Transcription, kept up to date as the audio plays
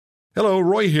Hello,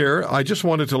 Roy here. I just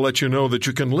wanted to let you know that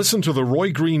you can listen to The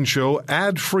Roy Green Show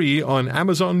ad-free on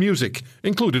Amazon Music,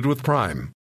 included with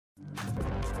Prime.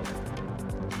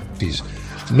 He's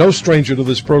no stranger to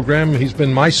this program. He's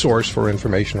been my source for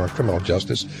information on criminal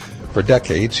justice for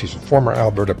decades. He's a former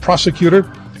Alberta prosecutor,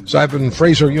 Simon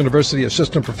Fraser University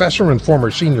assistant professor, and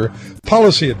former senior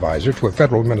policy advisor to a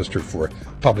federal minister for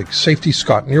public safety,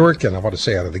 Scott Newark. And I want to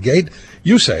say out of the gate,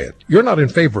 you say it, you're not in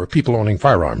favor of people owning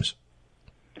firearms.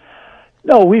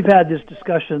 No, we've had this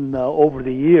discussion over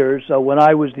the years. When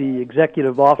I was the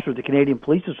executive officer of the Canadian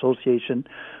Police Association,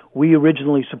 we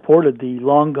originally supported the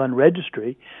long gun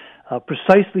registry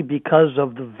precisely because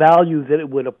of the value that it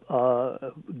would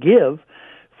give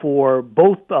for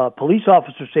both police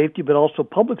officer safety but also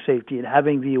public safety and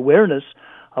having the awareness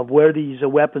of where these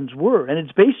weapons were. And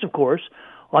it's based, of course,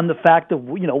 on the fact of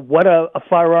what a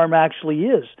firearm actually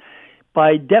is.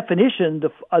 By definition,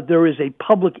 there is a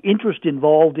public interest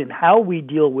involved in how we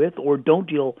deal with or don't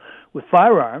deal with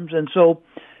firearms. And so,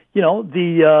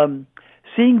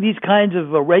 seeing these kinds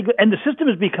of and the system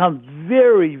has become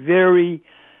very, very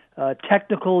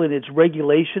technical in its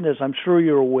regulation, as I'm sure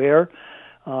you're aware.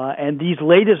 And these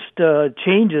latest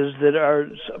changes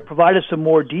that provide us some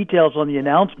more details on the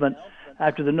announcement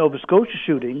after the Nova Scotia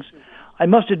shootings. I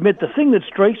must admit, the thing that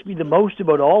strikes me the most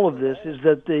about all of this is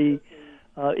that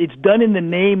it's done in the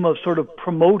name of sort of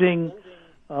promoting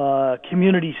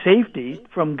community safety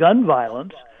from gun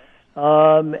violence,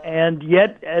 and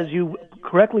yet, as you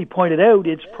correctly pointed out,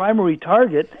 its primary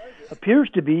target appears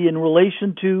to be in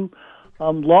relation to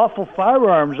lawful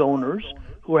firearms owners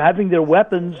who are having their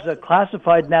weapons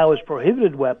classified now as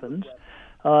prohibited weapons.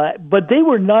 But they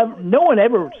were not. No one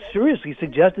ever seriously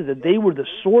suggested that they were the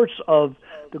source of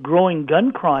the growing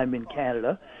gun crime in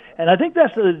Canada. And I think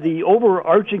that's the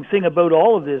overarching thing about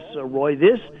all of this, Roy.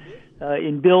 This,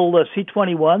 in Bill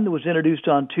C-21 that was introduced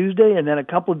on Tuesday, and then a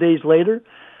couple of days later,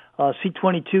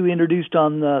 C-22 introduced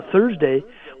on Thursday.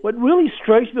 What really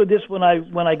strikes me with this when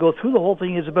I go through the whole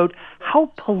thing is about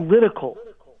how political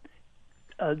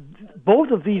both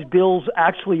of these bills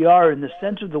actually are in the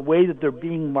sense of the way that they're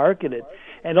being marketed.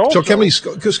 And also,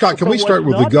 so Scott, can we start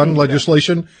with the gun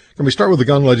legislation? Can we start with the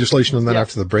gun legislation and then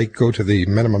after the break go to the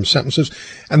minimum sentences?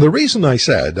 And the reason I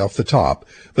said off the top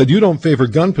that you don't favor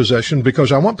gun possession,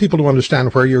 because I want people to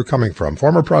understand where you're coming from.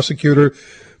 Former prosecutor,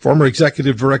 former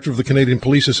executive director of the Canadian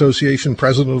Police Association,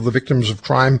 president of the Victims of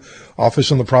Crime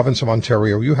Office in the province of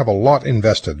Ontario. You have a lot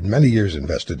invested, many years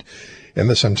invested in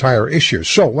this entire issue.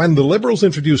 So when the Liberals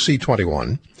introduced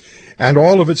C-21 and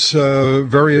all of its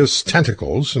various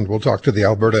tentacles, and we'll talk to the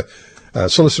Alberta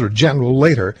Solicitor General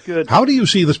later, how do you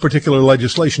see this particular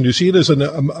legislation? Do you see it as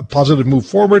a positive move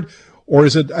forward, or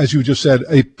is it, as you just said,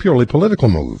 a purely political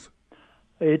move?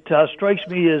 It strikes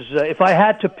me as, if I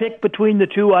had to pick between the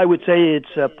two, I would say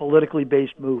it's a politically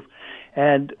based move.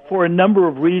 And for a number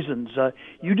of reasons.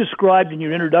 You described in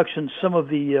your introduction some of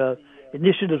the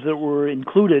initiatives that were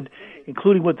included,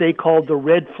 including what they called the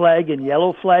red flag and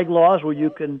yellow flag laws, where you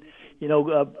can,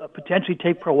 potentially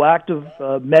take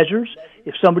proactive measures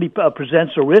if somebody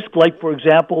presents a risk, like, for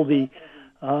example, the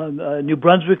New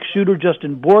Brunswick shooter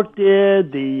Justin Bourque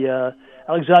did, the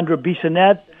Alexandra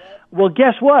Bissonnette. Well,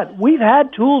 guess what? We've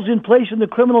had tools in place in the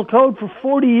criminal code for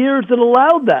 40 years that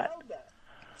allowed that.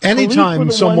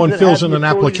 Anytime someone fills in an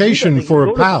application for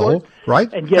a PAL,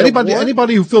 right?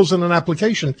 Anybody who fills in an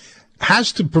application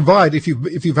has to provide, if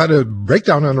you've had a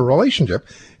breakdown in a relationship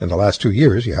in the last 2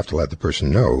 years, you have to let the person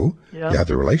know you have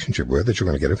the relationship with that you're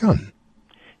going to get a gun.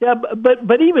 Yeah,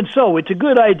 but even so, it's a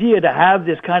good idea to have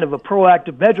this kind of a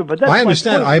proactive measure. But that's I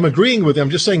understand. I'm agreeing with them.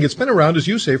 I'm just saying it's been around, as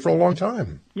you say, for a long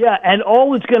time. Yeah, and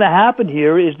all that's going to happen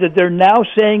here is that they're now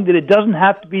saying that it doesn't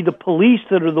have to be the police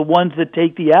that are the ones that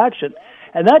take the action.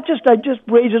 And that just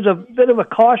raises a bit of a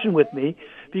caution with me,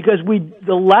 because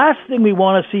the last thing we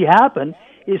want to see happen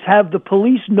is have the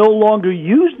police no longer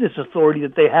use this authority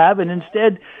that they have and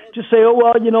instead just say, oh,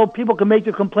 well, people can make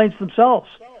their complaints themselves.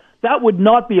 That would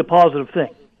not be a positive thing.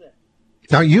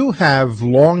 Now, you have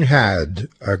long had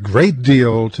a great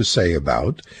deal to say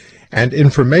about and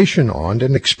information on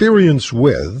and experience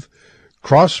with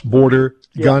cross-border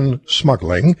gun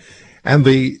smuggling and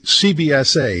the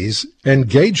CBSA's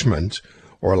engagement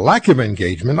or lack of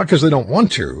engagement, not because they don't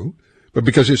want to, but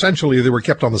because essentially they were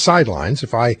kept on the sidelines,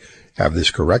 if I have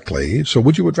this correctly. So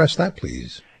would you address that,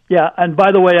 please? Yeah, and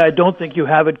by the way, I don't think you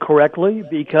have it correctly,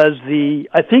 because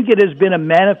I think it has been a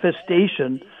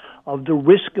manifestation of the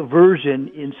risk aversion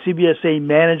in CBSA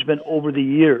management over the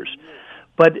years.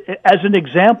 But as an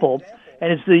example,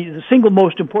 and it's the single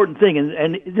most important thing,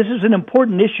 and this is an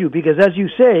important issue because, as you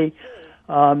say,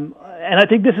 and I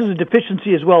think this is a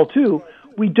deficiency as well, too,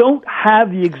 we don't have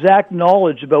the exact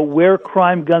knowledge about where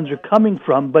crime guns are coming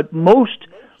from, but most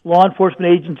law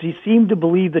enforcement agencies seem to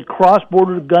believe that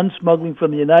cross-border gun smuggling from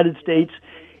the United States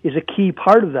is a key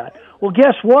part of that. Well,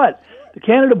 guess what? The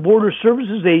Canada Border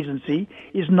Services Agency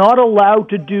is not allowed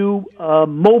to do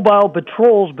mobile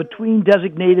patrols between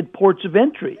designated ports of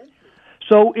entry.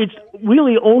 So it's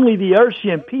really only the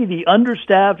RCMP, the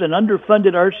understaffed and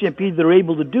underfunded RCMP, that are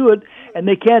able to do it, and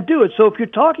they can't do it. So if you're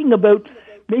talking about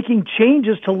making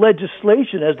changes to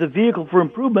legislation as the vehicle for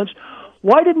improvements,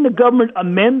 why didn't the government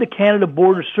amend the Canada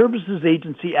Border Services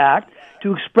Agency Act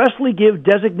to expressly give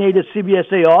designated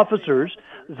CBSA officers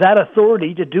that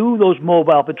authority to do those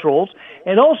mobile patrols,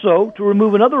 and also to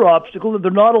remove another obstacle, that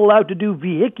they're not allowed to do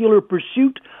vehicular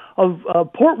pursuit of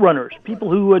port runners, people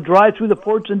who drive through the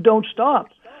ports and don't stop?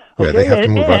 Okay? Yeah, they have to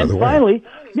move out of the way. And finally,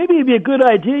 maybe it'd be a good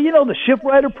idea, the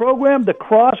Shipwriter program, the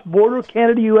cross-border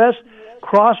Canada-U.S.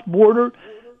 cross-border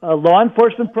law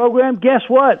enforcement program. Guess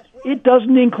what? It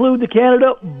doesn't include the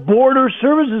Canada Border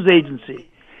Services Agency.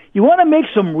 You want to make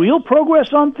some real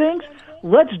progress on things?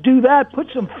 Let's do that, put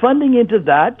some funding into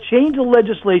that, change the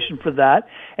legislation for that,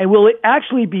 and we'll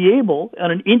actually be able, on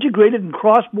an integrated and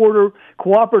cross-border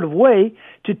cooperative way,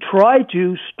 to try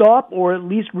to stop or at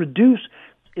least reduce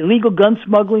illegal gun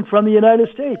smuggling from the United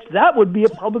States. That would be a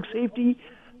public safety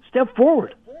step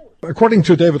forward. According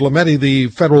to David Lametti, the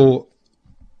federal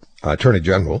Attorney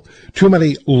General, too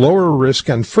many lower-risk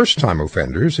and first-time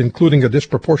offenders, including a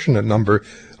disproportionate number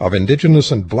of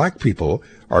Indigenous and Black people,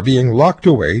 are being locked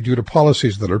away due to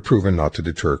policies that are proven not to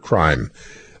deter crime.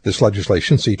 This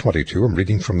legislation, C-22, I'm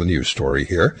reading from the news story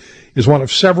here, is one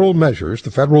of several measures the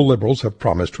federal Liberals have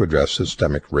promised to address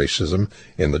systemic racism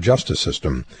in the justice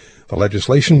system. The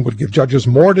legislation would give judges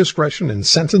more discretion in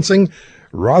sentencing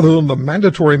rather than the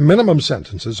mandatory minimum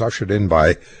sentences ushered in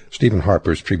by Stephen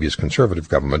Harper's previous Conservative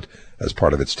government as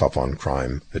part of its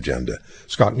tough-on-crime agenda.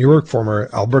 Scott Newark, former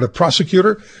Alberta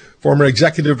prosecutor, former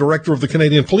executive director of the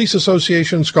Canadian Police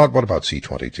Association. Scott, what about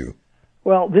C-22?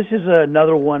 Well, this is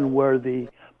another one where the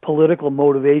political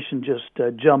motivation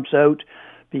just jumps out,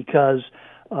 because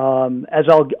as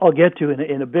I'll get to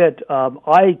in a bit,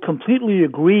 I completely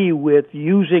agree with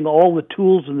using all the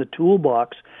tools in the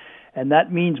toolbox, and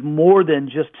that means more than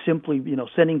just simply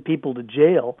sending people to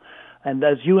jail. And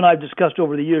as you and I have discussed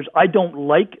over the years, I don't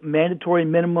like mandatory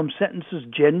minimum sentences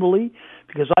generally,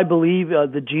 because I believe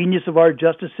the genius of our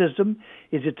justice system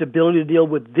is its ability to deal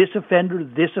with this offender,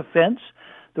 this offense.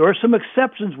 There are some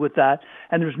exceptions with that,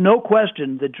 and there's no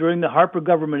question that during the Harper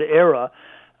government era,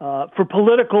 for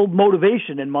political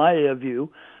motivation, in my view,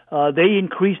 they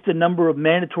increased the number of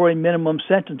mandatory minimum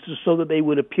sentences so that they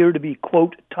would appear to be,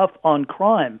 quote, tough on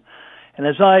crime. And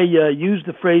as I used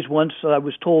the phrase once, I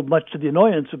was told, much to the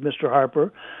annoyance of Mr.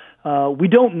 Harper, we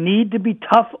don't need to be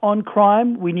tough on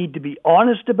crime. We need to be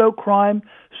honest about crime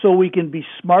so we can be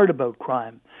smart about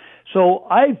crime. So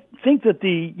I think that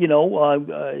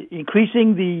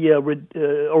increasing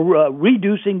or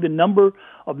reducing the number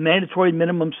of mandatory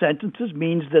minimum sentences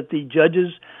means that the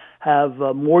judges have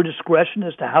more discretion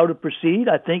as to how to proceed.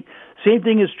 I think same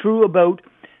thing is true about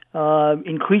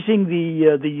increasing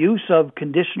the use of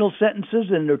conditional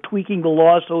sentences, and they're tweaking the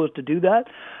law so as to do that.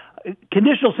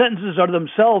 Conditional sentences are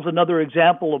themselves another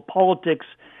example of politics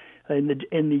in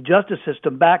the justice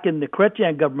system. Back in the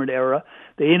Chrétien government era,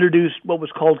 they introduced what was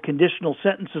called conditional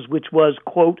sentences, which was,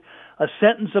 quote, a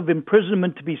sentence of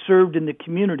imprisonment to be served in the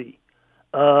community.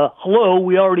 Hello,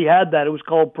 we already had that. It was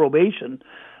called probation.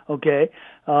 Okay.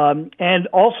 And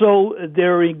also,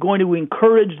 they're going to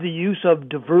encourage the use of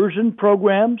diversion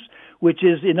programs, which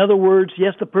is, in other words,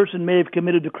 yes, the person may have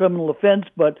committed a criminal offense,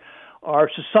 but our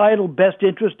societal best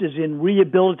interest is in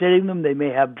rehabilitating them. They may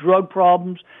have drug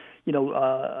problems,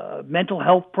 mental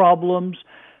health problems,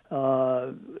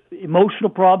 emotional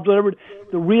problems, whatever.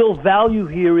 The real value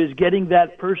here is getting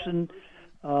that person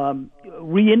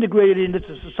reintegrated into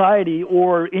society,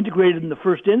 or integrated in the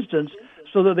first instance,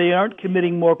 so that they aren't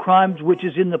committing more crimes, which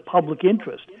is in the public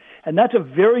interest. And that's a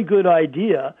very good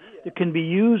idea that can be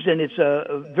used, and it's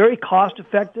very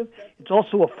cost-effective. It's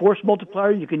also a force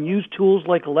multiplier. You can use tools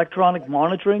like electronic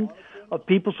monitoring of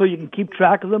people so you can keep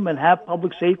track of them and have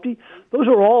public safety. Those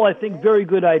are all, I think, very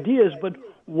good ideas, but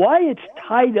why it's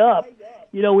tied up,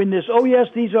 in this, oh, yes,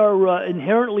 these are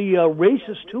inherently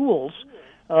racist tools,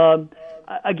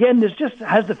 again, this just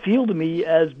has the feel to me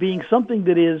as being something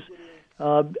that is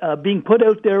being put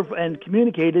out there and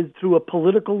communicated through a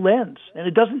political lens. And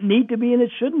it doesn't need to be, and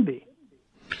it shouldn't be.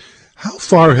 How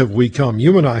far have we come?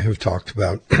 You and I have talked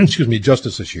about,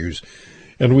 justice issues,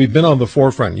 and we've been on the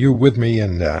forefront, you with me,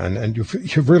 and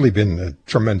you've really been a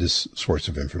tremendous source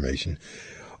of information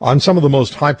on some of the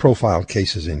most high-profile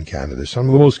cases in Canada, some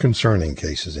of the most concerning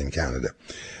cases in Canada.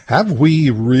 Have we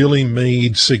really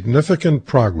made significant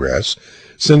progress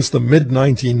since the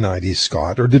mid-1990s,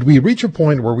 Scott, or did we reach a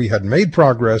point where we had made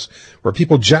progress, where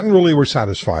people generally were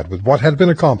satisfied with what had been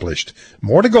accomplished?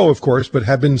 More to go, of course, but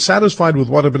had been satisfied with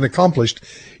what had been accomplished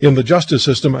in the justice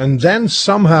system, and then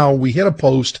somehow we hit a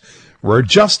post where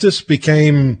justice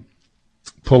became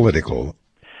political.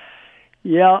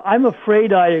 Yeah, I'm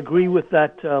afraid I agree with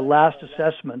that last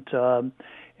assessment.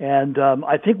 And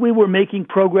I think we were making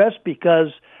progress because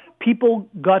people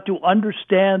got to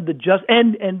understand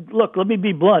and look, let me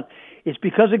be blunt. It's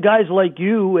because of guys like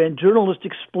you and journalists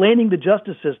explaining the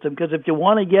justice system, because if you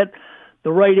want to get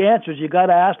the right answers, you got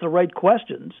to ask the right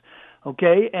questions,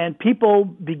 okay? And people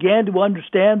began to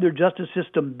understand their justice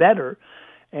system better.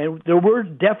 And there were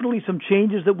definitely some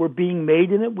changes that were being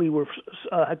made in it. We were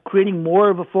creating more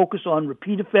of a focus on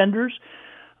repeat offenders,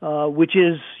 which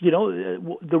is,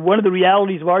 one of the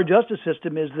realities of our justice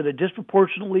system is that a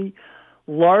disproportionately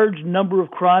large number of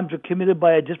crimes are committed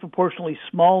by a disproportionately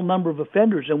small number of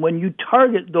offenders. And when you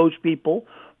target those people,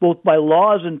 both by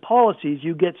laws and policies,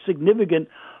 you get significant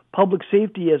public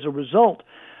safety as a result.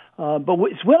 But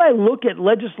it's when I look at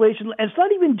legislation, and it's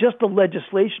not even just the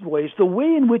legislation way, it's the way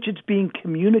in which it's being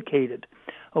communicated.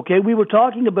 Okay, we were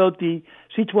talking about the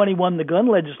C-21, the gun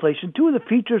legislation. Two of the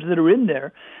features that are in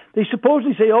there, they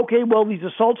supposedly say, okay, well, these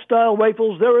assault-style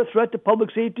rifles, they're a threat to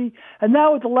public safety. And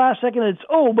now at the last second, it's,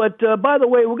 but by the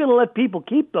way, we're going to let people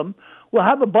keep them. We'll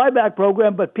have a buyback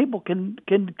program, but people can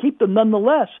keep them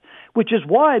nonetheless, which is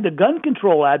why the gun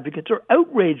control advocates are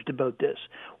outraged about this.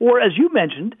 Or, as you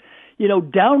mentioned,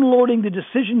 downloading the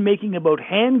decision-making about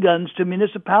handguns to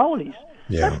municipalities.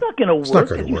 Yeah. That's not going to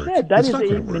work. As you said, that is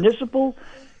a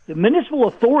municipal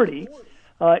authority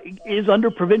is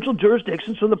under provincial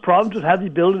jurisdiction, so the province would have the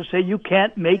ability to say you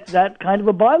can't make that kind of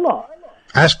a bylaw.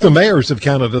 Ask the mayors of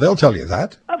Canada. They'll tell you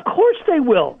that. Of course they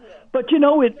will. But,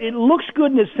 it looks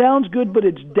good and it sounds good, but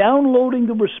it's downloading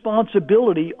the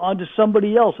responsibility onto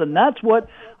somebody else. And that's what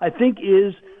I think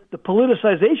is the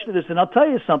politicization of this. And I'll tell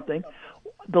you something.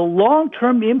 The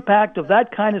long-term impact of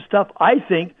that kind of stuff, I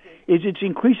think, is it's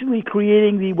increasingly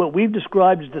creating what we've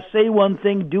described as the say one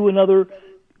thing, do another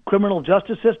criminal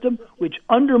justice system, which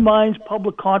undermines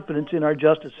public confidence in our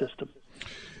justice system.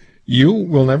 You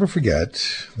will never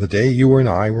forget the day you and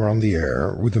I were on the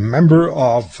air with a member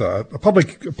of a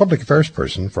public affairs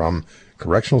person from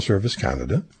Correctional Service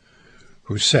Canada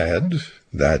who said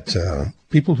that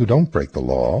people who don't break the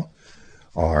law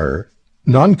are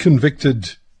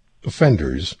non-convicted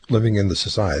offenders living in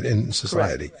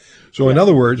society. Correct. So in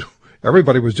other words,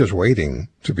 everybody was just waiting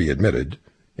to be admitted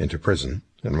into prison.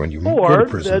 And when you go to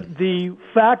prison, the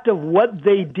fact of what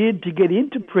they did to get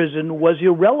into prison was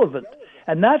irrelevant.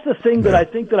 And that's the thing that I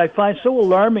think that I find so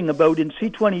alarming about in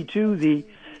C-22,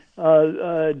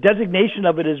 the designation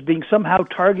of it as being somehow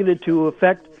targeted to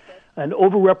affect an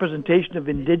overrepresentation of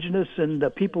Indigenous and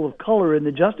people of color in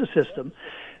the justice system.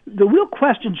 The real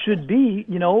question should be,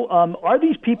 are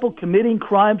these people committing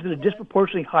crimes at a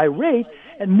disproportionately high rate?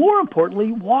 And more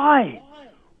importantly, why?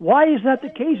 Why is that the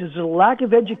case? Is it a lack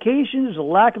of education? Is it a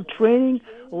lack of training,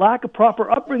 a lack of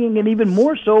proper upbringing? And even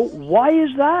more so, why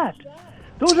is that?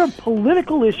 Those are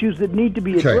political issues that need to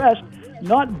be addressed,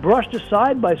 not brushed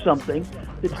aside by something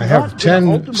that's I have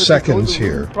 10 seconds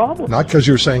here. Not because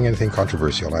you're saying anything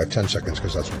controversial. I have 10 seconds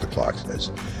because that's what the clock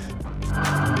says.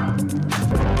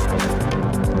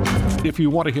 If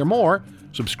you want to hear more,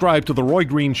 subscribe to The Roy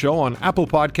Green Show on Apple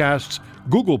Podcasts,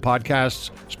 Google Podcasts,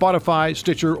 Spotify,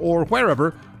 Stitcher, or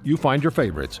wherever you find your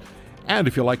favorites. And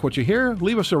if you like what you hear,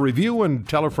 leave us a review and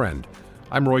tell a friend.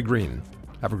 I'm Roy Green.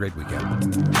 Have a great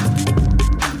weekend.